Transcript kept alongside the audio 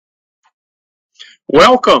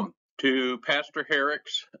Welcome to Pastor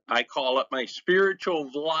Herrick's, I call it my spiritual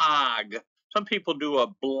vlog. Some people do a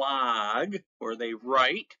blog where they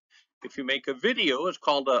write. If you make a video, it's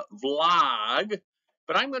called a vlog.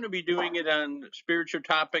 But I'm going to be doing it on spiritual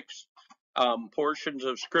topics, portions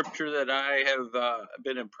of scripture that I have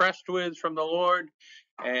been impressed with from the Lord.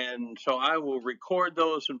 And so I will record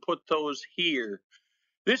those and put those here.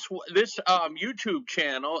 This YouTube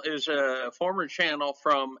channel is a former channel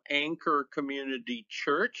from Anchor Community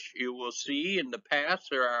Church. You will see in the past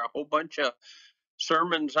there are a whole bunch of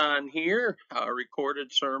sermons on here,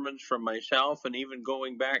 recorded sermons from myself, and even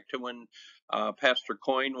going back to when Pastor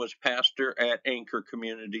Coyne was pastor at Anchor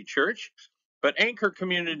Community Church. But Anchor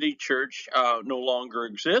Community Church no longer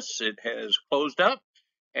exists. It has closed up.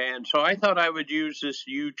 And so I thought I would use this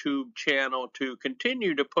YouTube channel to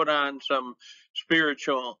continue to put on some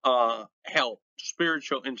spiritual help,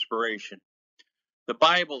 spiritual inspiration. The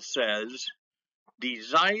Bible says,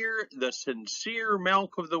 desire the sincere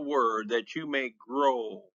milk of the word that you may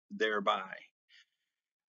grow thereby.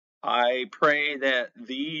 I pray that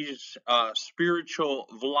these spiritual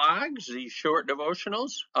vlogs, these short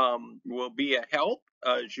devotionals, will be a help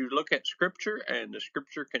as you look at scripture, and the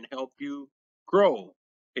scripture can help you grow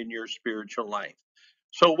in your spiritual life.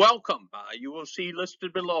 So welcome. You will see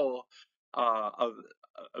listed below a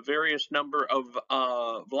various number of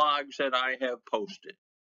vlogs that I have posted.